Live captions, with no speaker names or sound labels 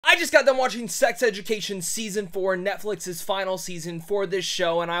I just got done watching Sex Education Season 4, Netflix's final season for this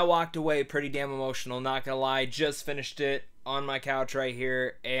show, and I walked away pretty damn emotional, not gonna lie. Just finished it on my couch right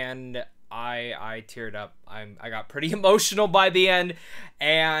here, and I teared up. I got pretty emotional by the end,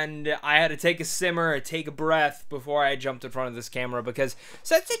 and I had to take a simmer, take a breath before I jumped in front of this camera, because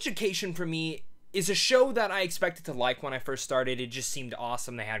Sex Education for me is a show that I expected to like when I first started. It just seemed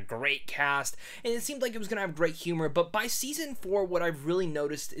awesome. They had great cast, and it seemed like it was going to have great humor. But by season 4, what I've really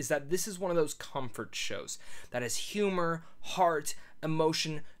noticed is that this is one of those comfort shows that has humor, heart,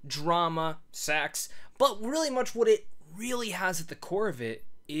 emotion, drama, sex, but really much what it really has at the core of it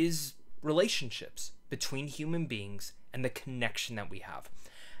is relationships between human beings and the connection that we have.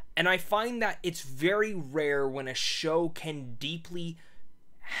 And I find that it's very rare when a show can deeply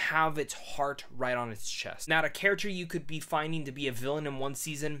have its heart right on its chest. Now, a character you could be finding to be a villain in one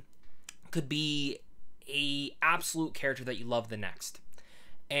season could be a absolute character that you love the next.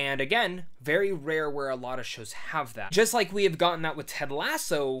 And again, very rare where a lot of shows have that. Just like we have gotten that with Ted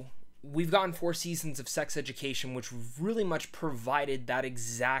Lasso, we've gotten 4 seasons of Sex Education, which really much provided that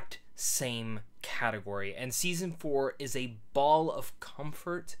exact same category. And season 4 is a ball of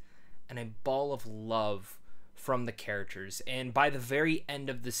comfort and a ball of love from the characters. And by the very end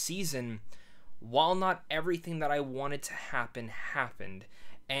of the season, while not everything that I wanted to happen happened,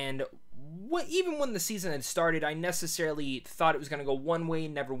 and even when the season had started, I necessarily thought it was going to go one way,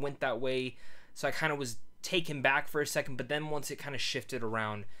 never went that way, so I kind of was taken back for a second. But then once it kind of shifted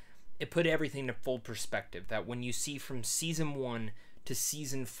around, it put everything in full perspective, that when you see from season 1 to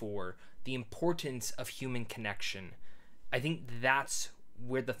season 4 the importance of human connection, I think that's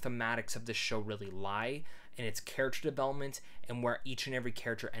where the thematics of the show really lie, and its character development, and where each and every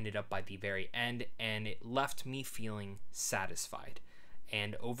character ended up by the very end, and it left me feeling satisfied.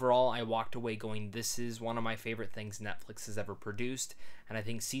 And overall, I walked away going, this is one of my favorite things Netflix has ever produced. And I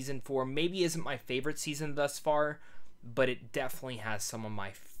think season 4 maybe isn't my favorite season thus far, but it definitely has some of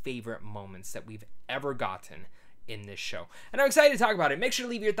my favorite moments that we've ever gotten in this show. And I'm excited to talk about it. Make sure to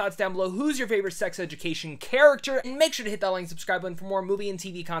leave your thoughts down below. Who's your favorite Sex Education character? And make sure to hit that like and subscribe button for more movie and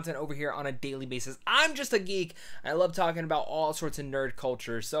TV content over here on a daily basis. I'm just a geek. I love talking about all sorts of nerd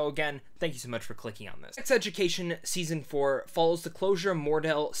culture. So again, thank you so much for clicking on this. Sex Education Season 4 follows the closure of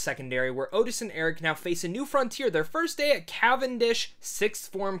Moordale Secondary, where Otis and Eric now face a new frontier, their first day at Cavendish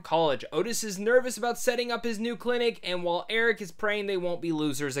Sixth Form College. Otis is nervous about setting up his new clinic, and while Eric is praying they won't be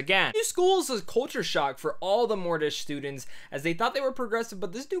losers again. New school is a culture shock for all the Moordale students, as they thought they were progressive,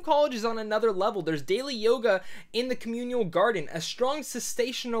 but this new college is on another level. There's daily yoga in the communal garden, a strong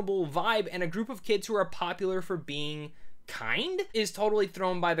sustainable vibe, and a group of kids who are popular for being kind is totally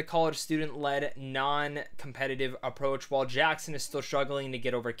thrown by the college student-led non-competitive approach. While Jackson is still struggling to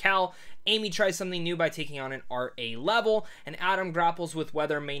get over Cal, Aimee tries something new by taking on an RA level, and Adam grapples with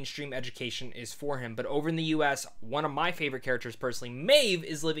whether mainstream education is for him. But over in the US, one of my favorite characters personally, Maeve,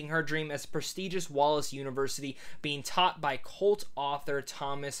 is living her dream as prestigious Wallace University, being taught by cult author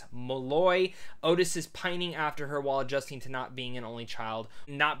Thomas Molloy. Otis is pining after her while adjusting to not being an only child,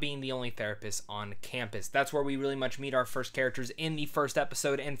 not being the only therapist on campus. That's where we really much meet our first characters in the first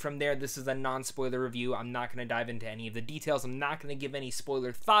episode, and from there, this is a non-spoiler review. I'm not going to dive into any of the details. I'm not going to give any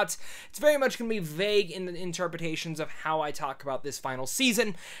spoiler thoughts. It's very much going to be vague in the interpretations of how I talk about this final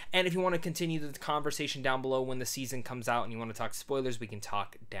season, and if you want to continue the conversation down below when the season comes out and you want to talk spoilers, we can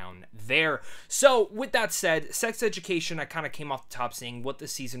talk down there. So with that said, Sex Education, I kind of came off the top saying what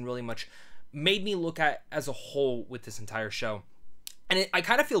this season really much made me look at as a whole with this entire show, and I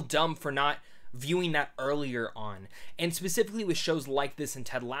kind of feel dumb for not viewing that earlier on, and specifically with shows like this and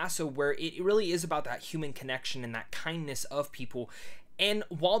Ted Lasso, where it really is about that human connection and that kindness of people. And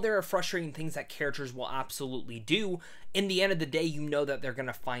while there are frustrating things that characters will absolutely do, in the end of the day, you know that they're going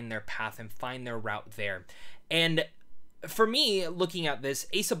to find their path and find their route there. And for me, looking at this,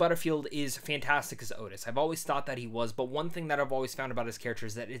 Asa Butterfield is fantastic as Otis. I've always thought that he was, but one thing that I've always found about his character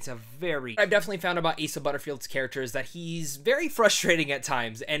is that I've definitely found about Asa Butterfield's character is that he's very frustrating at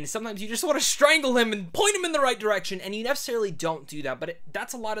times, and sometimes you just want to strangle him and point him in the right direction, and you necessarily don't do that, but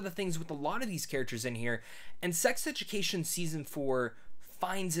that's a lot of the things with a lot of these characters in here, and Sex Education Season 4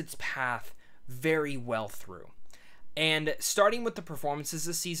 finds its path very well through. And starting with the performances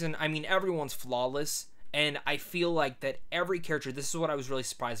this season, I mean, everyone's flawless. And I feel like that every character, this is what I was really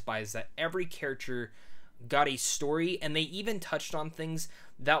surprised by, is that every character got a story, and they even touched on things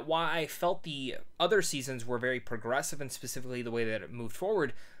that while I felt the other seasons were very progressive, and specifically the way that it moved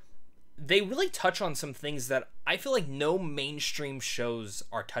forward, they really touch on some things that I feel like no mainstream shows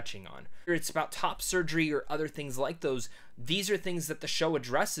are touching on. Whether it's about top surgery or other things like those, these are things that the show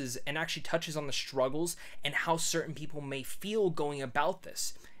addresses and actually touches on the struggles and how certain people may feel going about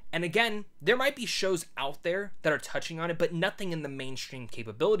this. And again, there might be shows out there that are touching on it, but nothing in the mainstream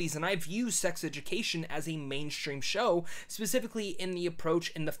capabilities. And I view Sex Education as a mainstream show, specifically in the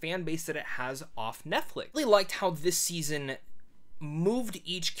approach and the fan base that it has off Netflix. I really liked how this season moved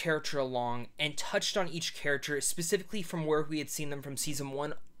each character along and touched on each character, specifically from where we had seen them from season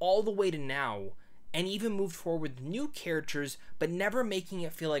 1 all the way to now, and even moved forward with new characters, but never making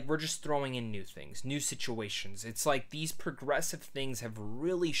it feel like we're just throwing in new things, new situations. It's like these progressive things have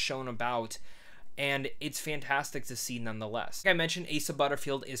really shown about, and it's fantastic to see nonetheless. Like I mentioned, Asa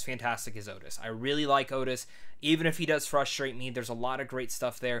Butterfield is fantastic as Otis. I really like Otis, even if he does frustrate me. There's a lot of great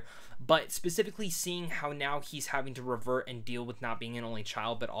stuff there, but specifically seeing how now he's having to revert and deal with not being an only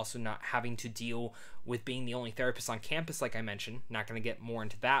child, but also not having to deal with being the only therapist on campus, like I mentioned. Not going to get more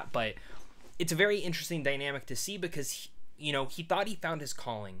into that, but it's a very interesting dynamic to see because, he thought he found his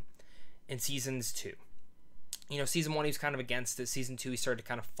calling in seasons 2. Season 1, he was kind of against it. Season 2, he started to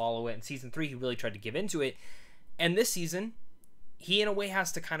kind of follow it. And season 3, he really tried to give into it. And this season, he in a way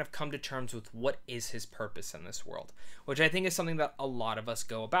has to kind of come to terms with what is his purpose in this world, which I think is something that a lot of us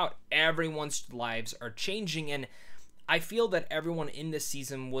go about. Everyone's lives are changing, and I feel that everyone in this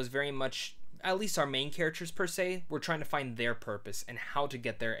season was very much, at least our main characters per se, were trying to find their purpose and how to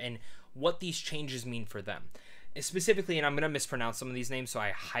get there and what these changes mean for them. Specifically, and I'm going to mispronounce some of these names, so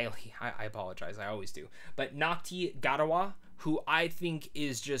I apologize, I always do. But Nakti Gadawa, who I think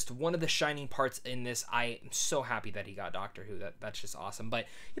is just one of the shining parts in this. I am so happy that he got Doctor Who. That's just awesome. But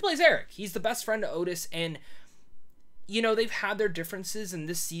he plays Eric. He's the best friend to Otis, and they've had their differences, and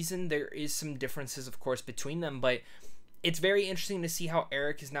this season there is some differences, of course, between them, but it's very interesting to see how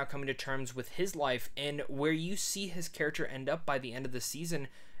Eric is now coming to terms with his life, and where you see his character end up by the end of the season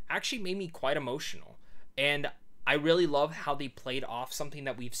actually made me quite emotional. And I really love how they played off something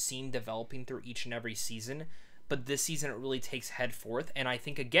that we've seen developing through each and every season, but this season it really takes head forth. And I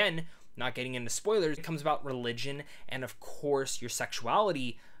think, again, not getting into spoilers, it comes about religion and, of course, your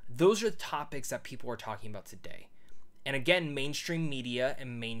sexuality. Those are the topics that people are talking about today. And again, mainstream media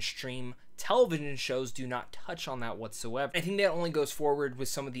and mainstream television shows do not touch on that whatsoever. I think that only goes forward with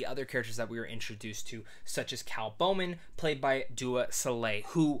some of the other characters that we were introduced to, such as Cal Bowman, played by Dua Saleh,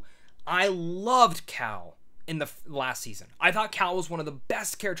 who I loved Cal in the last season. I thought Cal was one of the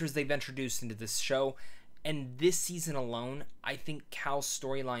best characters they've introduced into this show, and this season alone, I think Cal's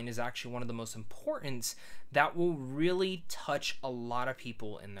storyline is actually one of the most important that will really touch a lot of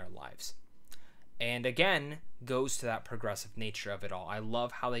people in their lives. And again, goes to that progressive nature of it all. I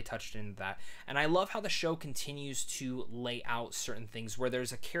love how they touched into that. And I love how the show continues to lay out certain things where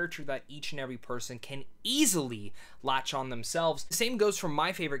there's a character that each and every person can easily latch on themselves. The same goes for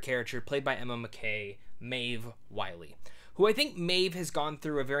my favorite character, played by Emma McKay, Maeve Wiley, who I think Maeve has gone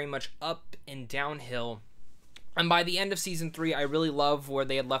through a very much up and downhill. And by the end of season 3, I really love where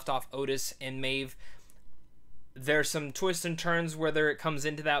they had left off Otis and Maeve. There's some twists and turns whether it comes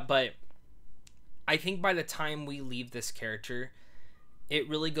into that, but I think by the time we leave this character, it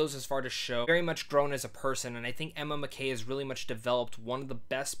really goes as far to show very much grown as a person, and I think Emma McKay has really much developed one of the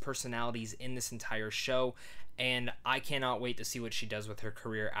best personalities in this entire show, and I cannot wait to see what she does with her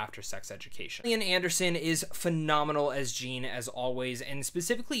career after Sex Education. Gillian Anderson is phenomenal as Jean, as always, and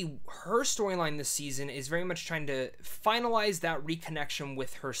specifically her storyline this season is very much trying to finalize that reconnection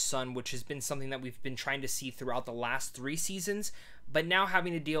with her son, which has been something that we've been trying to see throughout the last 3 seasons, but now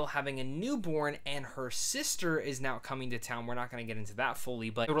having a newborn, and her sister is now coming to town. We're not going to get into that fully,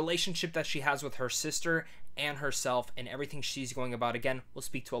 but the relationship that she has with her sister and herself and everything she's going about, again, will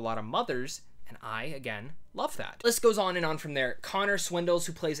speak to a lot of mothers, and I, again, love that. List goes on and on from there. Connor Swindles,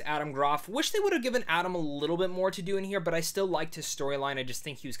 who plays Adam Groff. Wish they would have given Adam a little bit more to do in here, but I still liked his storyline. I just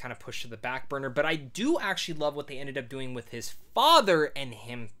think he was kind of pushed to the back burner, but I do actually love what they ended up doing with his father and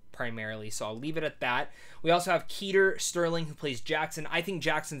him primarily, so I'll leave it at that. We also have Keeter Sterling, who plays Jackson. I think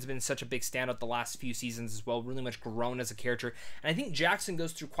Jackson's been such a big standout the last few seasons as well, really much grown as a character, and I think Jackson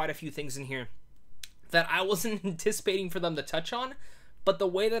goes through quite a few things in here that I wasn't anticipating for them to touch on, but the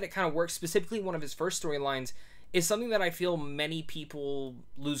way that it kind of works, specifically one of his first storylines, is something that I feel many people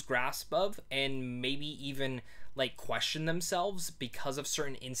lose grasp of and maybe even like question themselves because of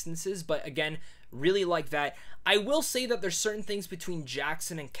certain instances. But again, really like that. I will say that there's certain things between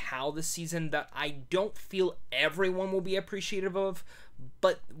Jackson and Cal this season that I don't feel everyone will be appreciative of,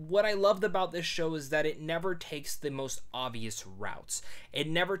 but what I loved about this show is that it never takes the most obvious routes. It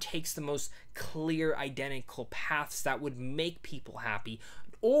never takes the most clear, identical paths that would make people happy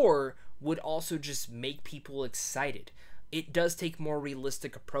or would also just make people excited. It does take more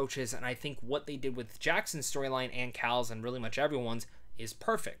realistic approaches, and I think what they did with Jackson's storyline and Cal's and really much everyone's is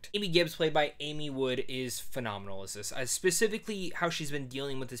perfect. Amy Gibbs, played by Aimee Wood, is phenomenal as this. Specifically, how she's been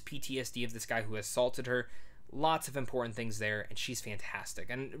dealing with this PTSD of this guy who assaulted her. Lots of important things there, and she's fantastic.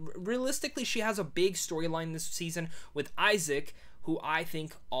 And realistically, she has a big storyline this season with Isaac, who I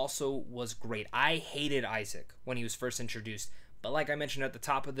think also was great. I hated Isaac when he was first introduced. But like I mentioned at the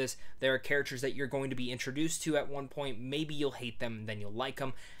top of this, there are characters that you're going to be introduced to at one point. Maybe you'll hate them, then you'll like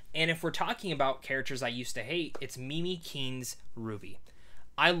them. And if we're talking about characters I used to hate, it's Mimi Keene's Ruby.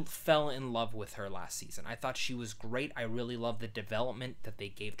 I fell in love with her last season. I thought she was great. I really love the development that they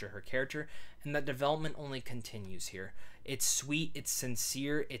gave to her character, and that development only continues here. It's sweet, it's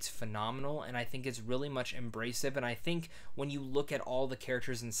sincere, it's phenomenal, and I think it's really much embracive. And I think when you look at all the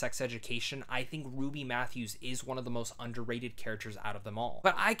characters in Sex Education, I think Ruby Matthews is one of the most underrated characters out of them all.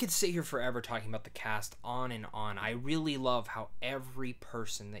 But I could sit here forever talking about the cast, on and on. I really love how every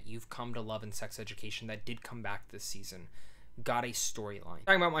person that you've come to love in Sex Education that did come back this season got a storyline.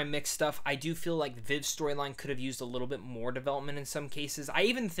 Talking about my mixed stuff, I do feel like Viv's storyline could have used a little bit more development in some cases. I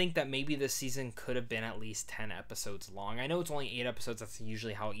even think that maybe this season could have been at least 10 episodes long. I know it's only 8 episodes, that's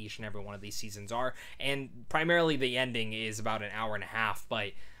usually how each and every one of these seasons are, and primarily the ending is about an hour and a half,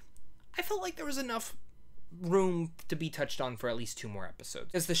 but I felt like there was enough room to be touched on for at least 2 more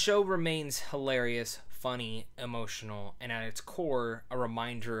episodes. As the show remains hilarious, funny, emotional, and at its core, a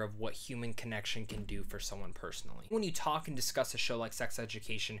reminder of what human connection can do for someone personally. When you talk and discuss a show like Sex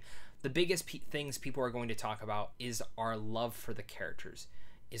Education, the biggest things people are going to talk about is our love for the characters,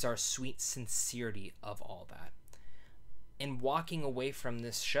 is our sweet sincerity of all that. And walking away from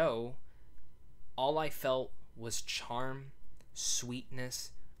this show, all I felt was charm, sweetness,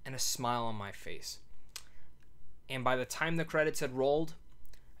 and a smile on my face. And by the time the credits had rolled,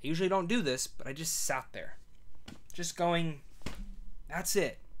 I usually don't do this, but I just sat there, just going, that's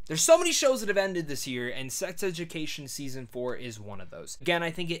it. There's so many shows that have ended this year, and Sex Education Season 4 is one of those. Again, I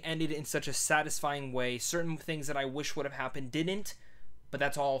think it ended in such a satisfying way. Certain things that I wish would have happened didn't, but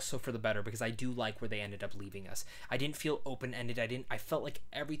that's also for the better, because I do like where they ended up leaving us. I didn't feel open-ended. I felt like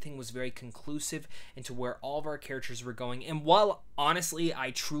everything was very conclusive into where all of our characters were going. And while, honestly,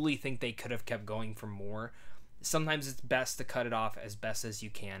 I truly think they could have kept going for more, sometimes it's best to cut it off as best as you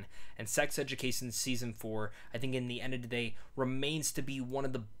can. And Sex Education Season 4, I think in the end of the day, remains to be one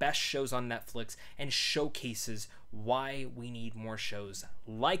of the best shows on Netflix and showcases why we need more shows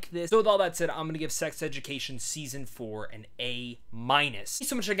like this. So with all that said, I'm going to give Sex Education Season 4 an A-. Thank you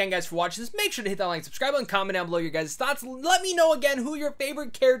so much again, guys, for watching this. Make sure to hit that like, subscribe, and comment down below your guys' thoughts. Let me know again who your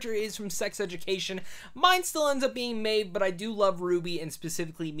favorite character is from Sex Education. Mine still ends up being Maeve, but I do love Ruby, and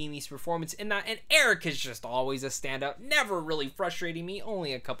specifically Mimi's performance in that. And Eric is just always a standout, never really frustrating me,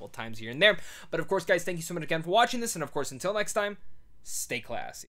 only a couple times here and there. But of course, guys, thank you so much again for watching this, and of course, until next time, stay classy.